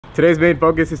Today's main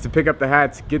focus is to pick up the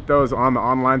hats, get those on the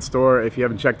online store. If you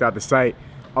haven't checked out the site,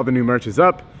 all the new merch is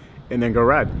up, and then go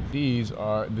ride. These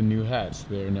are the new hats.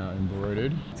 They're now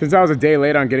embroidered. Since I was a day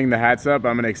late on getting the hats up,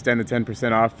 I'm gonna extend the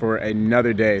 10% off for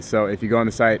another day. So if you go on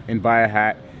the site and buy a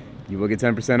hat, you will get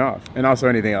 10% off. And also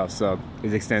anything else, so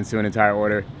it extends to an entire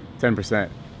order, 10%.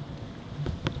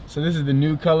 So this is the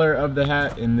new color of the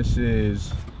hat, and this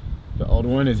is the old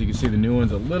one. As you can see, the new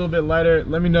one's a little bit lighter.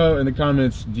 Let me know in the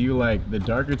comments, do you like the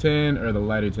darker tan or the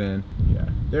lighter tan? Yeah,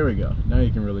 there we go. Now you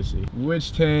can really see.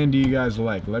 Which tan do you guys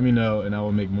like? Let me know and I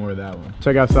will make more of that one.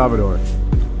 Check out Salvador.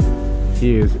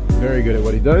 He is very good at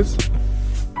what he does.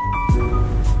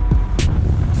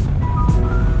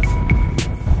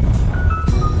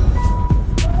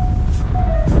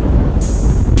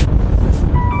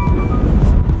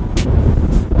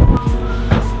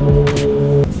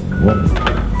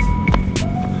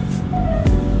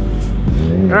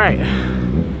 All right,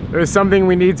 there's something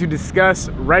we need to discuss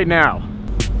right now.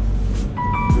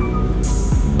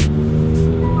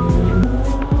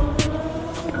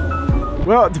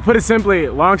 Well, to put it simply,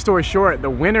 long story short, the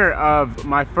winner of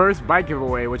my first bike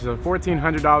giveaway, which is a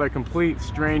 $1,400 complete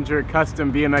stranger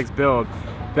custom BMX build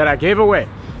that I gave away.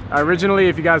 I originally,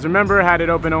 if you guys remember, had it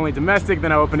open only domestic,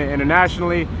 then I opened it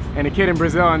internationally, and a kid in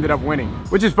Brazil ended up winning.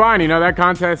 Which is fine, you know, that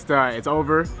contest, it's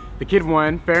over. The kid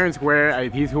won, fair and square,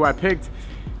 he's who I picked.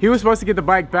 He was supposed to get the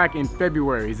bike back in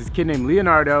February. He's this kid named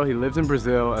Leonardo. He lives in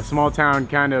Brazil, a small town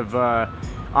kind of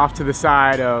off to the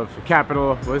side of the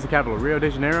capital. What is the capital? Rio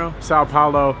de Janeiro? Sao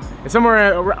Paulo. It's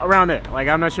somewhere around there. Like,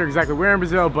 I'm not sure exactly where in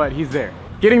Brazil, but he's there.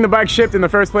 Getting the bike shipped in the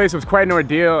first place was quite an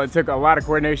ordeal. It took a lot of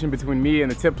coordination between me and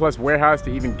the Tip Plus warehouse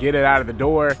to even get it out of the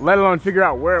door, let alone figure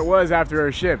out where it was after it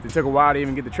was shipped. It took a while to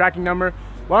even get the tracking number.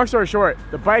 Long story short,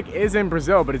 the bike is in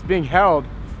Brazil, but it's being held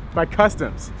by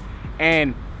customs.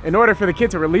 And in order for the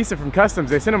kid to release it from customs,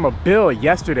 they sent him a bill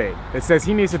yesterday that says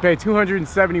he needs to pay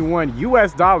 271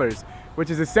 US dollars,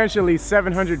 which is essentially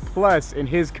 700 plus in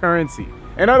his currency.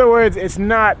 In other words, it's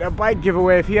not a bike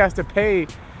giveaway if he has to pay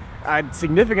a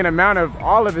significant amount of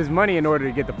all of his money in order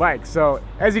to get the bike. So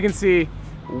as you can see,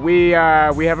 we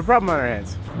have a problem on our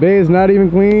hands. Bay is not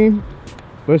even clean,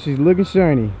 but she's looking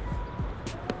shiny.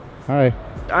 Hi.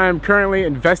 I am currently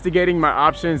investigating my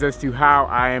options as to how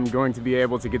I am going to be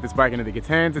able to get this bike into the kid's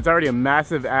hands. It's already a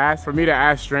massive ask for me to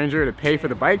ask Stranger to pay for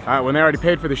the bike when they already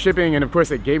paid for the shipping, and of course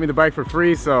they gave me the bike for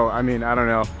free. So I mean, I don't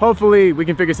know. Hopefully we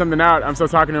can figure something out. I'm still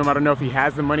talking to him. I don't know if he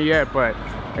has the money yet, but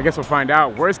I guess we'll find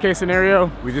out. Worst case scenario,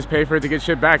 we just pay for it to get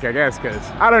shipped back, I guess, because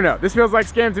I don't know. This feels like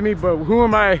scam to me, but who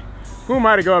am I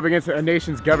to go up against a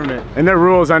nation's government and their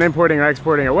rules on importing or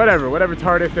exporting or whatever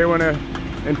tardif they want to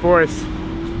enforce?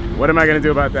 What am I gonna do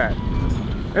about that?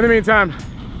 In the meantime,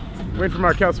 wait for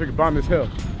Markel so we can bomb this hill.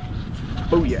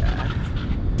 Oh yeah.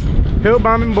 Hill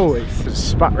bombing boys. There's a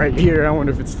spot right here. I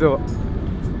wonder if it's still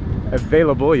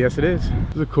available. Yes, it is.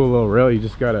 This is a cool little rail. You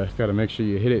just gotta make sure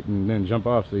you hit it and then jump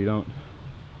off so you don't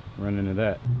run into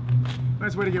that.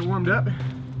 Nice way to get warmed up.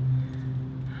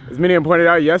 As Minion pointed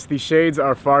out, yes, these shades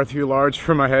are far too large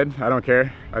for my head. I don't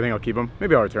care. I think I'll keep them.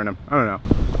 Maybe I'll return them. I don't know.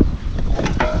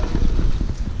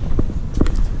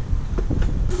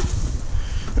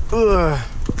 Ugh.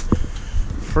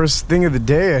 First thing of the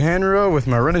day, a hand row with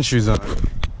my running shoes on.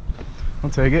 I'll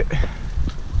take it.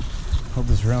 Hope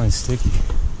this railing's sticky.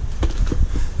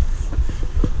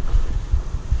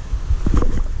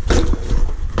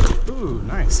 Ooh,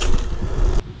 nice.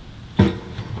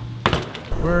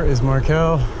 Where is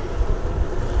Markel?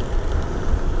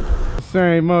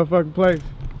 Same motherfucking place.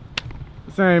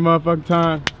 Same motherfucking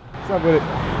time. What's up with it?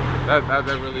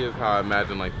 That really is how I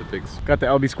imagine like the big. Got the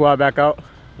LB squad back out.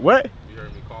 What? You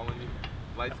heard me calling you?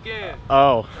 Light skin.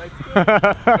 Oh. Light skin.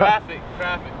 Traffic.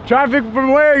 Traffic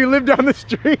from where? You live down the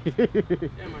street.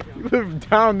 You live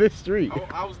down this street.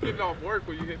 I was getting off work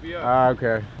when you hit me up. Ah,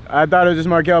 okay. I thought it was just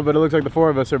Markel, but it looks like the four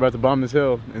of us are about to bomb this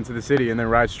hill into the city and then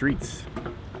ride streets.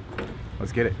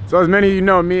 Let's get it. So as many of you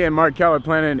know, me and Markel are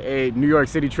planning a New York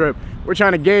City trip. We're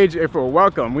trying to gauge if we're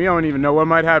welcome. We don't even know what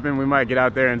might happen. We might get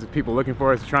out there and there's people looking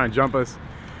for us to try and jump us.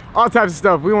 All types of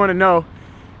stuff. We want to know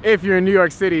if you're in New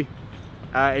York City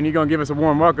and you're gonna give us a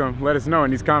warm welcome. Let us know in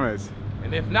these comments.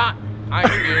 And if not, I'm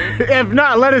scared. If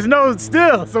not, let us know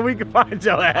still so we can find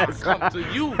your ass. I'll come to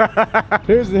you.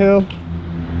 Here's the hill.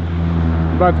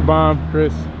 About to bomb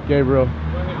Chris, Gabriel,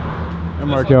 and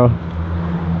Markel.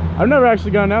 I've never actually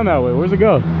gone down that way. Where's it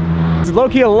go? It's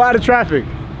low-key a lot of traffic,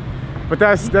 but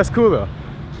that's cool though.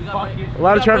 A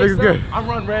lot of traffic is good. I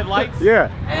run red lights. Yeah.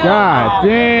 God damn.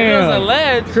 There's a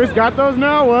ledge. Chris got those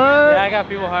now? What? Yeah, I got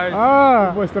people hired.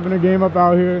 Ah, boy, stepping their game up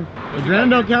out here. The gram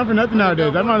don't count for nothing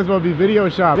nowadays. That might as well be video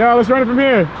shop. Yo, let's run it from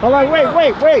here. Hold on, wait.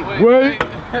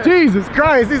 Jesus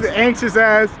Christ, he's an anxious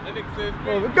ass.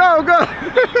 Go, go.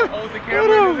 Hold the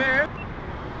camera in there.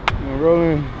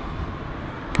 Rolling.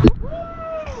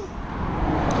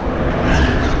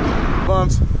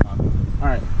 Bumps. All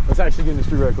right, let's actually get in the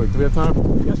street real quick. Do we have time?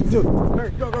 Yes, we do. All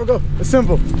right, go, go, go. It's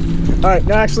simple. All right,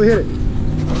 now actually hit it.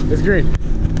 It's green.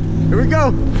 Here we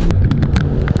go.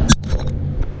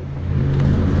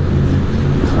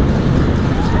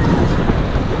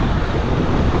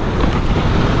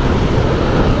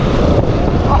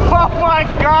 Oh my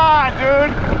God,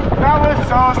 dude. That was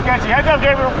so sketchy. Heads up,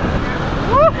 Gabriel.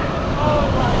 Woo.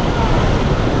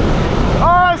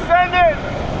 Oh, send it.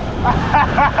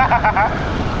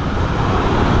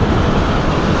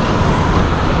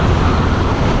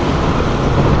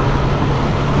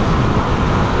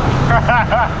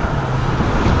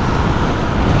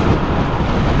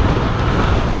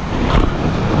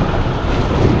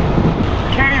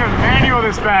 Can't even manual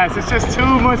this fast. It's just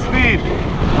too much speed.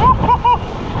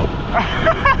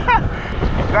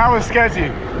 That was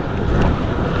sketchy.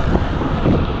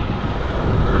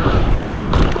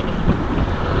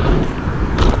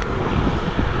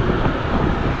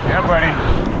 Yeah, buddy.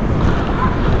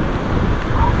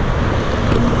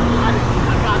 I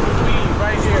got the speed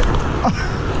right here.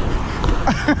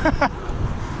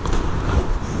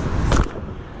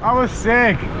 I was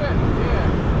sick. Yeah.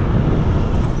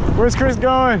 Where's Chris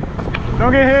going?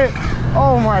 Don't get hit.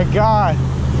 Oh my God.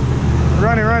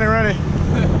 Running, running, running.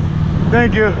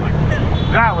 Thank you.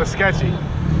 That was sketchy.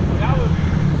 That was.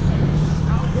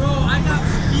 Bro, I got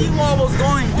speed wobbles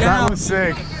going down. That was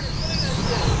sick.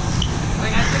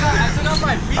 Like I took off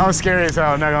my feet. I was scary as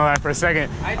hell, I'm not gonna lie, for a second.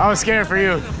 I was scared for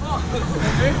you.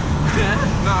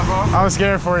 Nah, bro. I was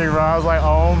scared for you, bro. I was like,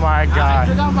 oh my I took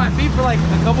God. off my feet for like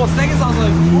a couple of seconds. I was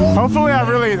like, oh. Hopefully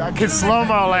I could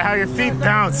slow-mo, like how your feet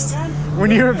bounced when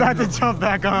you were about to jump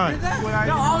back on. No,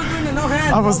 I was doing the no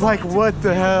hands. I was like, what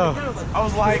the hell? I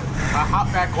was like, I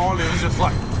hopped back on. It was just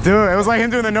like. Dude, it was like him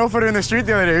doing the no-footer in the street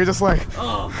the other day. You're just like,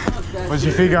 Oh, fuck that once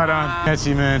your shit. feet got on.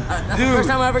 Catchy, man. That's the first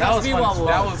time I ever got speed wobble.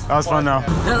 That was. That was fun though.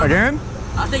 Again?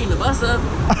 I was taking the bus up.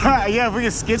 Yeah, if we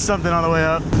could sketch something on the way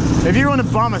up. If you want to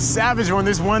bomb a savage one,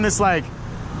 there's one that's like,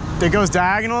 that goes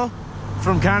diagonal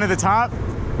from kind of the top.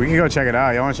 We can go check it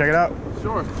out. Y'all want to check it out?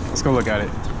 Sure. Let's go look at it.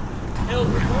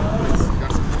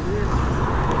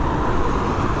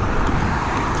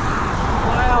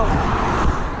 Wow.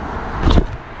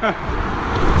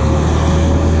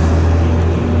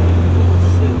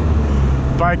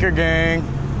 Biker gang.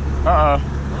 Uh-oh.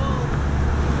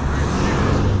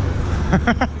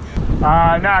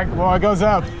 Nah, well, it goes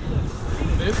up.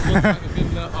 This looks like it's big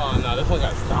enough. Oh, no, this one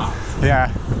got stopped.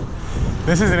 Yeah.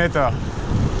 This isn't it, though.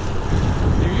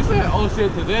 If you said, oh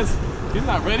shit, to this, he's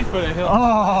not ready for the hill.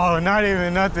 Oh, not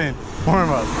even nothing. Warm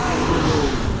up.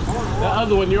 That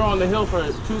other one, you're on the hill for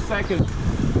 2 seconds.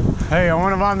 Hey, I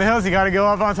want to bomb the hills. You got to go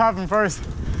up on top of them first.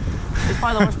 It's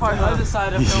probably the worst part. The other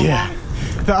side of Hill Yeah.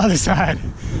 Bomb. The other side.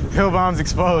 Hill bomb's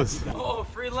exposed. Oh,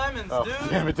 free lemons, Oh, dude.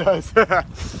 damn, it does.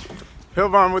 Hill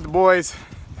bomb with the boys.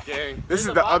 Gang. This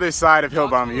is the other side of hill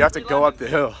bomb. You have to go up the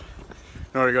hill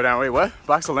in order to go down. Wait, what?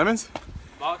 Box of lemons?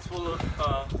 Box full of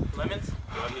lemons.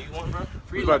 You want me one, bro?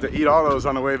 We're about to eat all those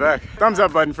on the way back. Thumbs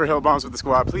up button for hill bombs with the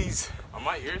squad, please. Are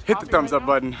my ears Hit the thumbs up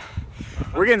button.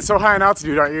 We're getting so high in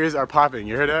altitude, our ears are popping.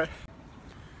 You heard that?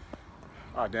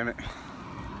 Oh, damn it.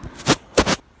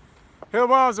 Hill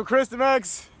bombs with Chris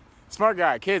DeMex. Smart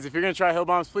guy. Kids, if you're gonna try hill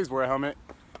bombs, please wear a helmet.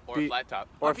 Or a flat top.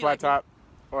 Or a flat top.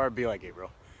 Or be like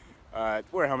Gabriel.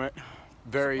 Wear a helmet.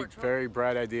 Very, very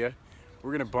bright idea.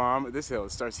 We're gonna bomb this hill.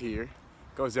 It starts here,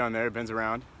 goes down there, bends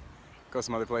around, goes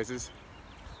some other places.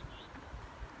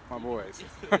 My boys.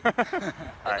 All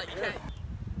right.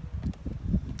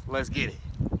 Let's get it.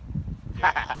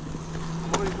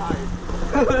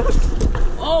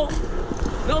 Oh,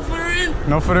 no footer in.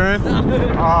 No footer in?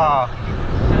 Ah.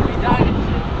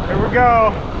 Here we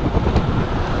go.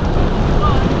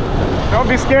 Don't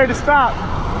be scared to stop.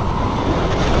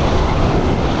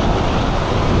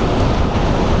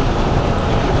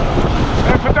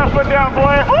 Hey, put that foot down,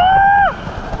 boy. Woo!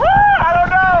 Woo! I don't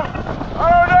know.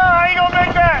 I ain't gonna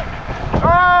make that.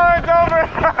 Oh, it's over.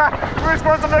 We were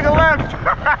supposed to make a left.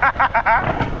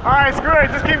 All right, screw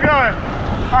it. Just keep going.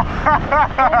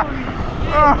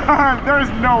 There's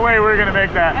no way we're gonna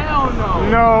make that. Hell no.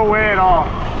 No way at all.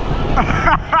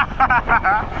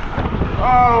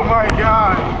 Oh my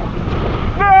God.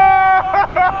 No!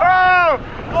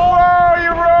 Whoa,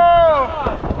 you rolled!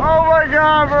 Oh my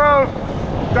God, bro.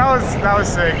 That was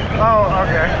sick. Oh,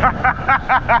 okay.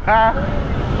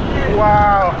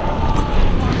 Wow.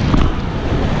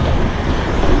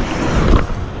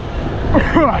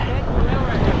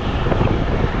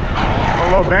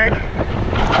 little bank. Nice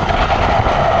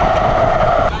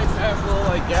ass little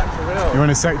like gap for real. You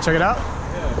want to check it out?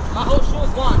 Yeah. My whole shoe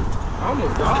is gone. I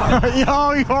almost died.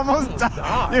 Yo, you almost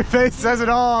died. Your face says it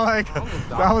all. Like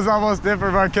that was almost it for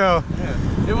Markel.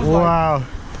 Yeah. It was wow. Like,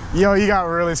 yo, you got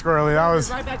really squirrely. That was,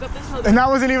 right back up this hill. and that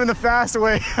wasn't even the fast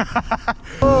way.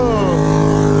 Oh.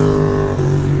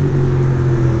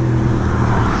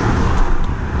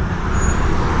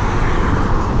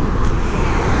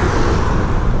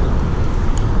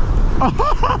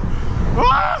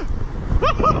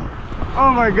 Oh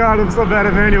my God, I'm so bad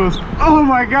at manuals. Oh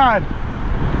my God.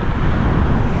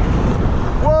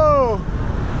 Whoa.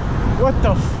 What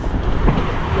the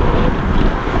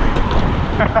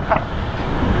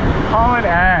hauling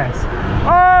ass.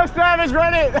 Oh, Savage,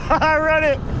 run it. Run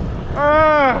it.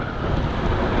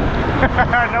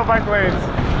 No bike lanes.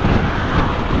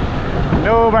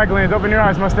 No bike lanes. Open your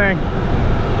eyes, Mustang.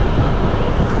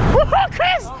 Woo,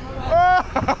 Chris.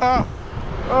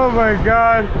 Oh my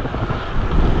God.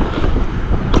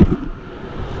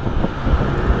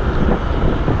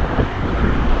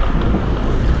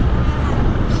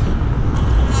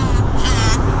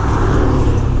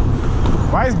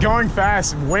 Why is going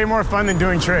fast way more fun than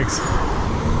doing tricks?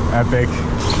 Epic.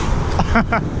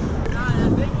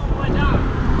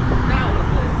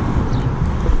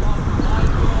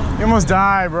 You almost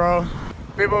died, bro.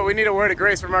 People, we need a word of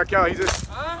grace for Markel. He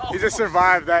just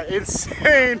survived that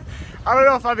insane. I don't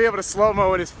know if I'll be able to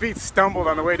slow-mo when his feet stumbled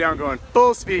on the way down going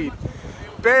full speed.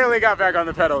 Barely got back on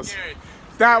the pedals.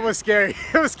 That was scary.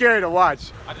 It was scary to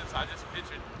watch. I just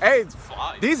pictured. Hey,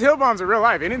 these hill bombs are real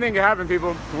life. Anything can happen,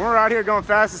 people. When we're out here going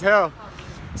fast as hell,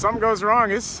 something goes wrong,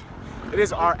 it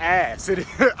is our ass.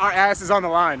 Our ass is on the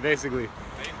line, basically.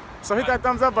 So hit that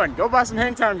thumbs up button. Go buy some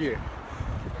hang time gear.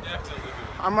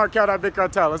 I'm Markel at Big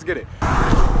Cartel. Let's get it.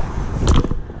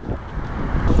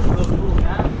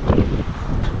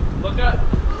 Look up.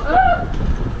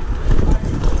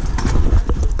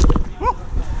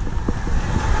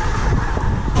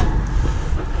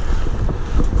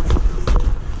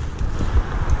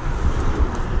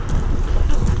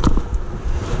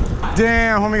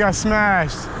 Damn, homie got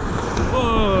smashed.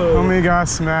 Whoa. Homie got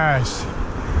smashed.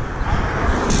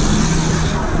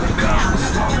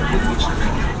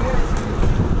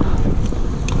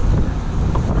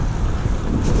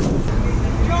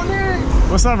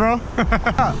 What's up, bro?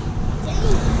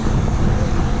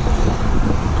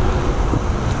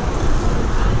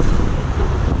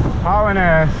 Hauling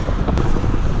ass.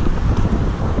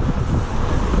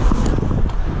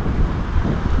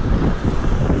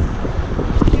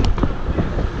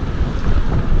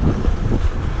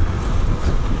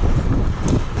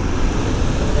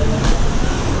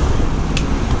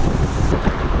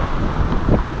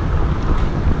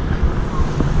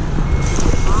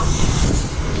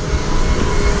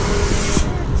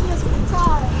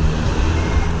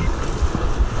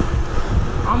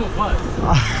 I'm a what?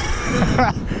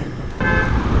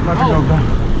 About to go back.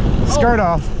 Skirt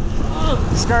off.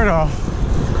 Skirt off.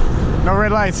 No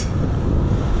red lights.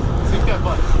 Sink that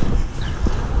butt.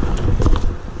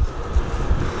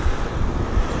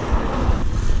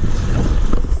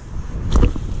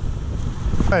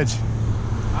 Edge.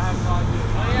 I have no idea.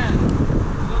 Oh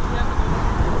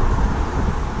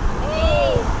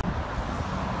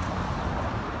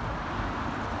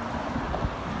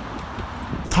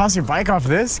yeah. Toss your bike off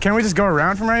this? Can't we just go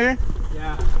around from right here?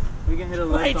 Yeah. We can hit a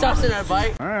left. Why are you tossing that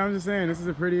bike? All right, I'm just saying, this is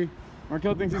a pretty...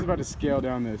 Markel thinks he's about to scale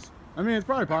down this. I mean, it's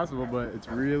probably possible, but it's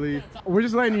really... We're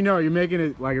just letting you know, you're making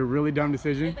it like a really dumb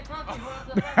decision.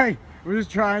 Like, we're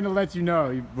just trying to let you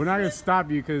know. We're not going to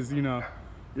stop you because, you know,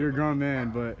 you're a grown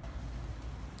man, but...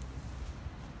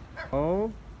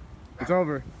 Oh, it's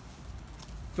over.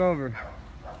 It's over.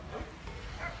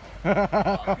 Chris is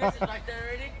right there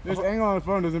already? This angle on the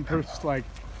phone doesn't personify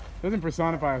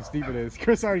how steep it is.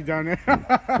 Chris already down there.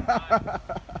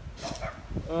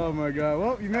 Oh my God!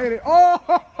 Well, you made it. Oh!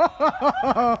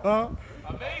 I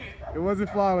made it. It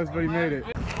wasn't flawless, but he made it.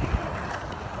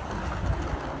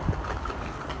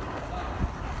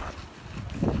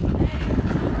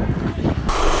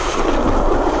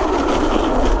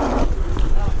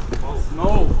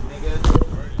 No.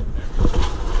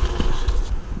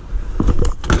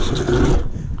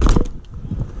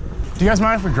 Do you guys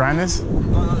mind if we grind this?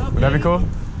 Would that be cool?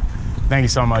 Thank you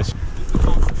so much.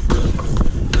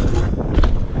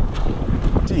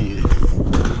 Gee.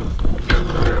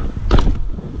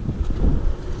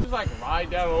 Just like ride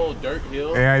down a little dirt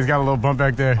hill. Yeah, he's got a little bump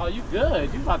back there. Oh, you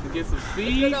good. You about to get some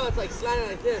speed. No, it's like sliding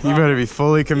like this. You better be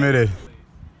fully committed.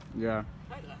 Yeah.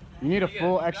 You need a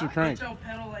full extra crank.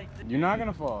 You're not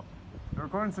gonna fall. We're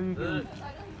recording so you can...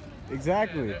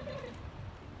 Exactly.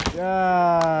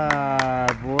 Yeah,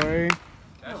 boy.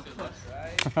 That shit looks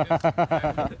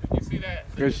right. You see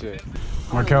that? Good shit.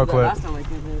 Markel clip.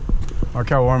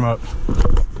 Markel warm up.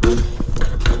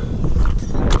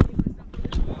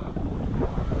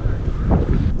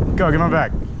 Go, get my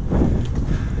back.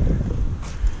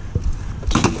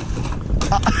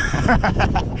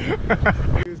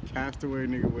 This castaway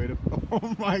nigga, wait up.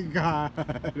 Oh my god.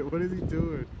 What is he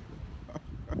doing?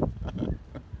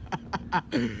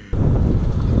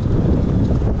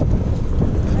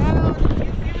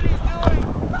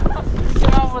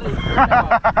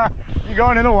 You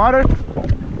going in the water?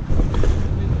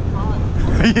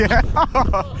 Yeah.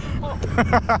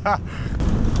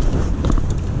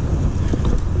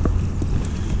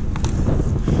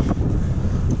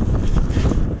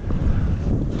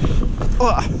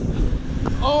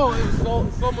 Oh, it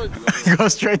was so much. Go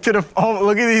straight to the. Oh,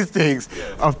 look at these things.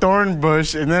 Yeah. A thorn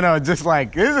bush, and then just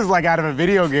like this is like out of a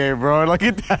video game, bro. Look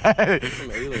at that.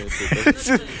 Some alien shit. It's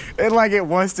just, it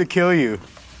wants to kill you.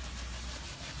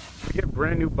 We get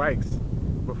brand new bikes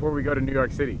before we go to New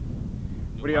York City.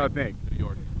 What do y'all think? New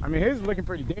York. I mean, his is looking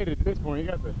pretty dated at this point. He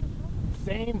got the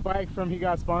same bike from He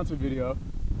Got Sponsored video,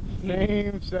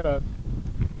 same setup.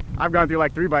 I've gone through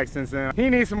like 3 bikes since then. He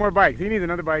needs some more bikes. He needs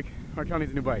another bike. Markel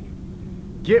needs a new bike.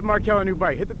 Get Markel a new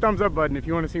bike. Hit the thumbs up button if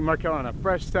you want to see Markel on a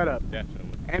fresh setup. Definitely.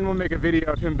 And we'll make a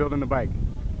video of him building the bike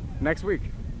next week.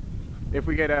 If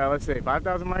we get, let's say,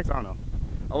 5,000 likes, I don't know.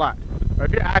 A lot. But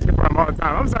if you're asking for him all the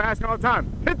time, I'm sorry, asking all the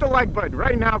time. Hit the like button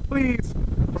right now, please.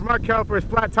 For Markel, for his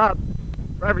flat top,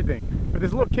 for everything. For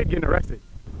this little kid getting arrested.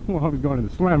 Well, he's going to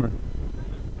the slammer.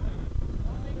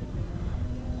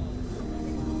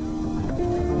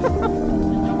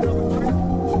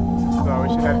 So we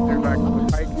should head through back to the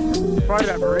bike. Probably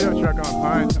that burrito truck on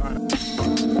Pines.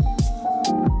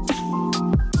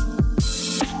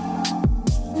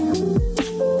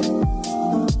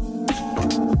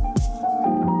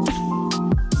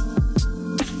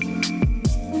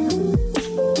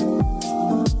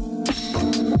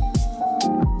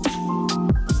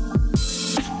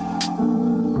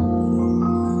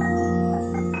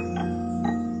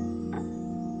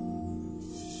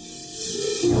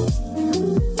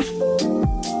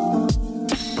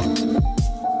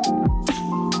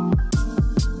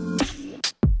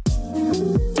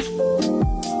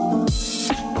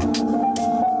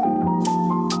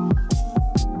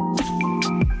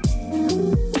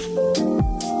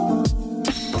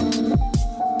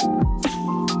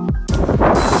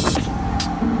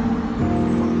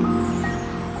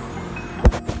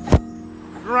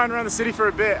 Riding around the city for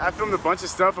a bit. I filmed a bunch of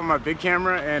stuff on my big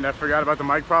camera and I forgot about the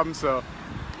mic problem, so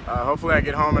hopefully I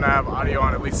get home and I have audio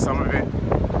on at least some of it.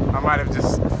 I might have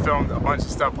just filmed a bunch of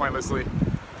stuff pointlessly.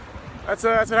 That's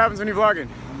what happens when you're vlogging.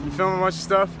 You film a bunch of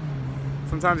stuff,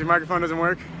 sometimes your microphone doesn't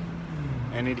work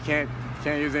and you can't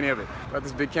use any of it. Got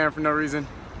this big camera for no reason.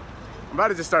 I'm about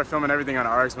to just start filming everything on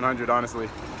RX 100, honestly.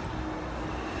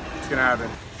 It's gonna happen.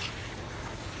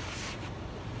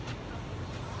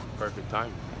 Perfect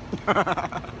time.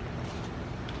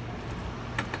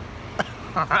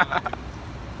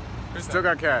 Still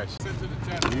got cash.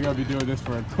 You gotta be doing this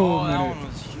for a cool minute. That one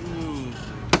was huge.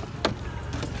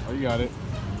 Oh, you got it.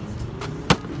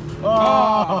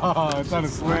 Oh, it's on a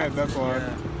slant, that's why.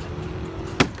 Yeah.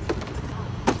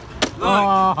 Look,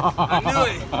 I knew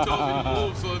it. You told me to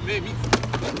move, so it made me.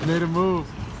 Made a move.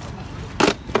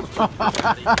 Oh my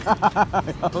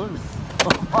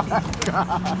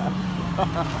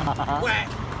god. Whack.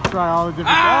 Try all the different.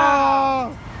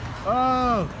 Ah!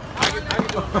 Oh! I can do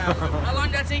it faster. How long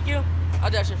did that take you? I'll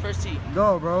dash your first tee.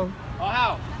 Go, bro. Oh,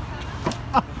 how?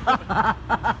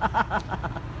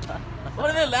 What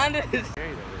if it landed?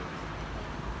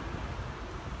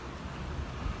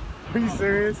 Are you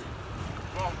serious?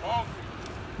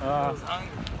 I'm hungry.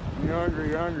 You're hungry,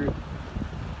 you're hungry.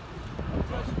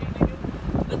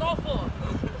 It's all full.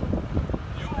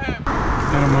 You have.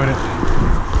 Hit him with it.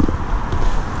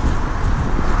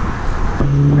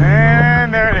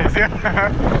 And there it is.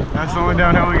 That's the only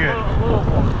downhill we get.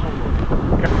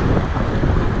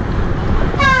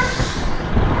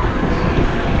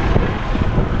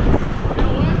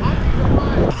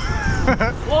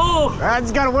 Whoa! I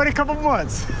just gotta wait a couple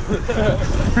months.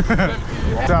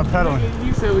 Stop pedaling.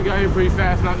 You said we got here pretty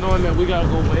fast, not knowing that we gotta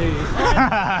go way.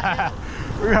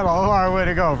 We got a long way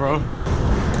to go, bro.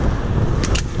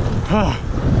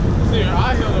 See your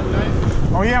eye heel look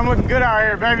nice. Oh yeah, I'm looking good out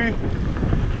here, baby.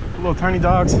 Little tiny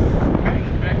dogs. Oh,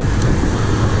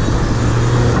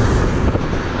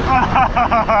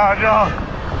 no.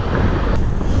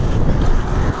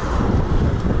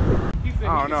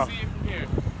 I don't know.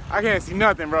 I can't see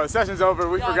nothing, bro. The session's over.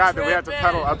 We forgot that we have to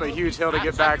pedal up a huge hill to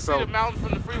get back. So the mountain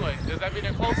from the freeway. Does that mean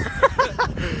they're close?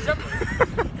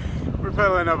 We're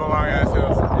pedaling up a long ass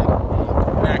hills.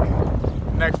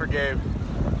 Neck for Gabe.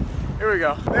 Here we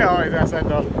go. They always ask that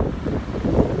though. I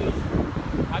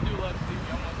do love to see you.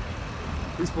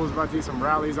 These fools about to eat some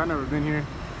rallies. I've never been here.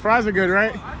 Fries are good,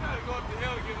 right? I gotta go up the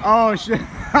hill to get my. Oh shit.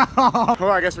 Well,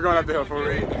 I guess we're going up the hill for a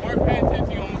read. The more pay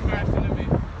attention, you almost crashed into me.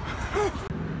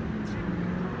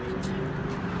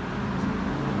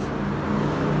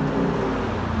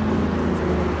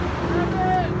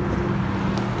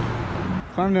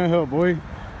 Climb that hill, boy.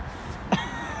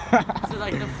 This is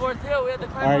like the 4th hill we had to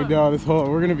climb Alright, up. dog, this whole,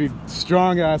 we're gonna be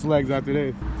strong ass legs after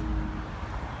this.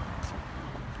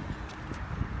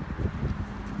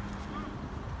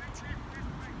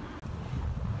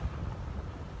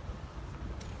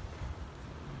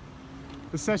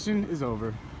 The session is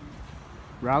over.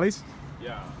 Rallies?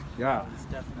 Yeah. Yeah. It's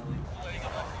definitely.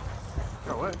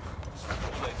 Oh, what?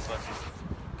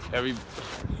 Every.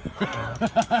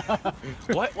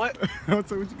 What?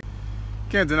 What's up with you?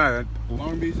 Can't deny that.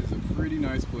 Long Beach is a pretty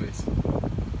nice place.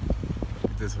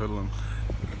 Look at this hoodlum.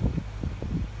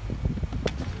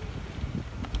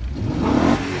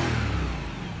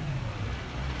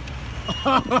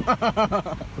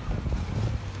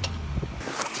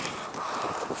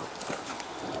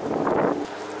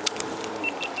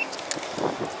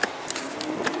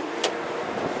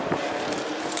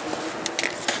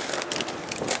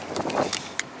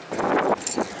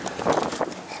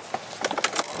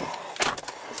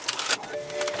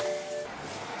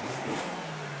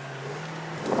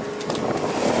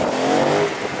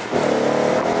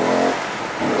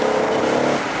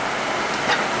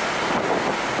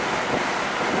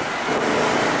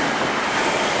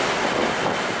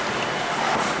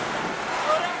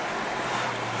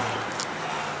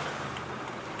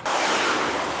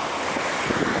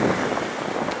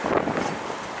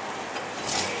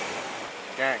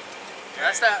 Gang.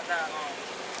 That's that.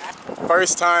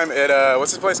 First time at,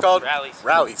 what's this place called? Rallies.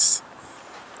 Rallies.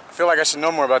 I feel like I should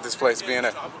know more about this place, being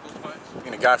a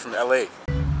guy from LA.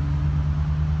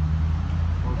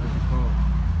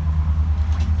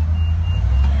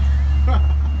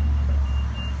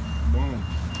 Boom.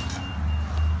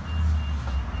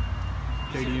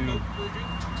 KDM.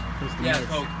 Yeah,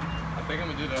 Coke. I think I'm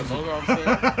gonna do that logo upstairs.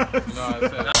 You know what I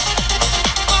said?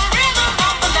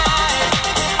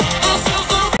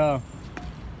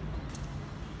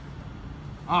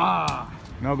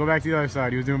 No, go back to the other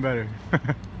side. He was doing better.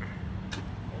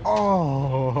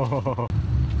 Oh.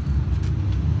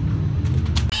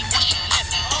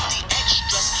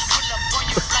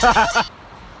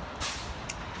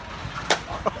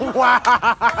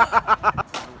 Wow.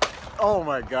 Oh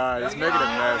my God, he's making a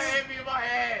mess. Hit me in my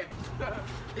head.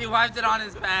 He wiped it on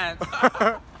his pants.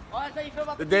 Well, that's how you feel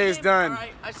about The day is done.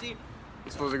 Alright, I see.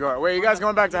 He's supposed to go. Wait, you guys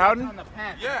going back to Howden? On the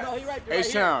pants. Yeah. No, he right there.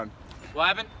 H-Town. What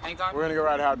happened? Hang on. We're gonna go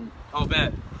ride Howden. Oh,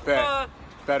 bet. Bet.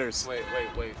 Betters. Wait.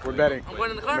 We're betting. I'm going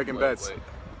in the car. We're making bets. Wait.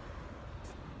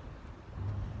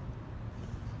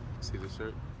 See the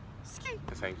shirt?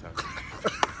 It's hang time.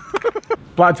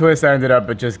 Plot twist, I ended up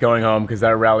just going home because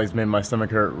that rally's made my stomach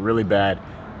hurt really bad.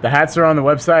 The hats are on the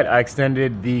website. I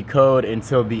extended the code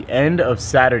until the end of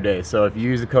Saturday. So if you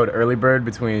use the code EARLYBIRD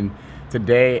between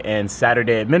today and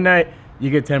Saturday at midnight, you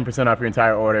get 10% off your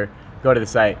entire order. Go to the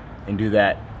site and do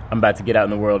that. I'm about to get out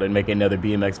in the world and make another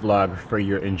BMX vlog for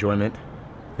your enjoyment.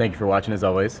 Thank you for watching as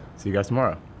always. See you guys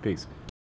tomorrow. Peace.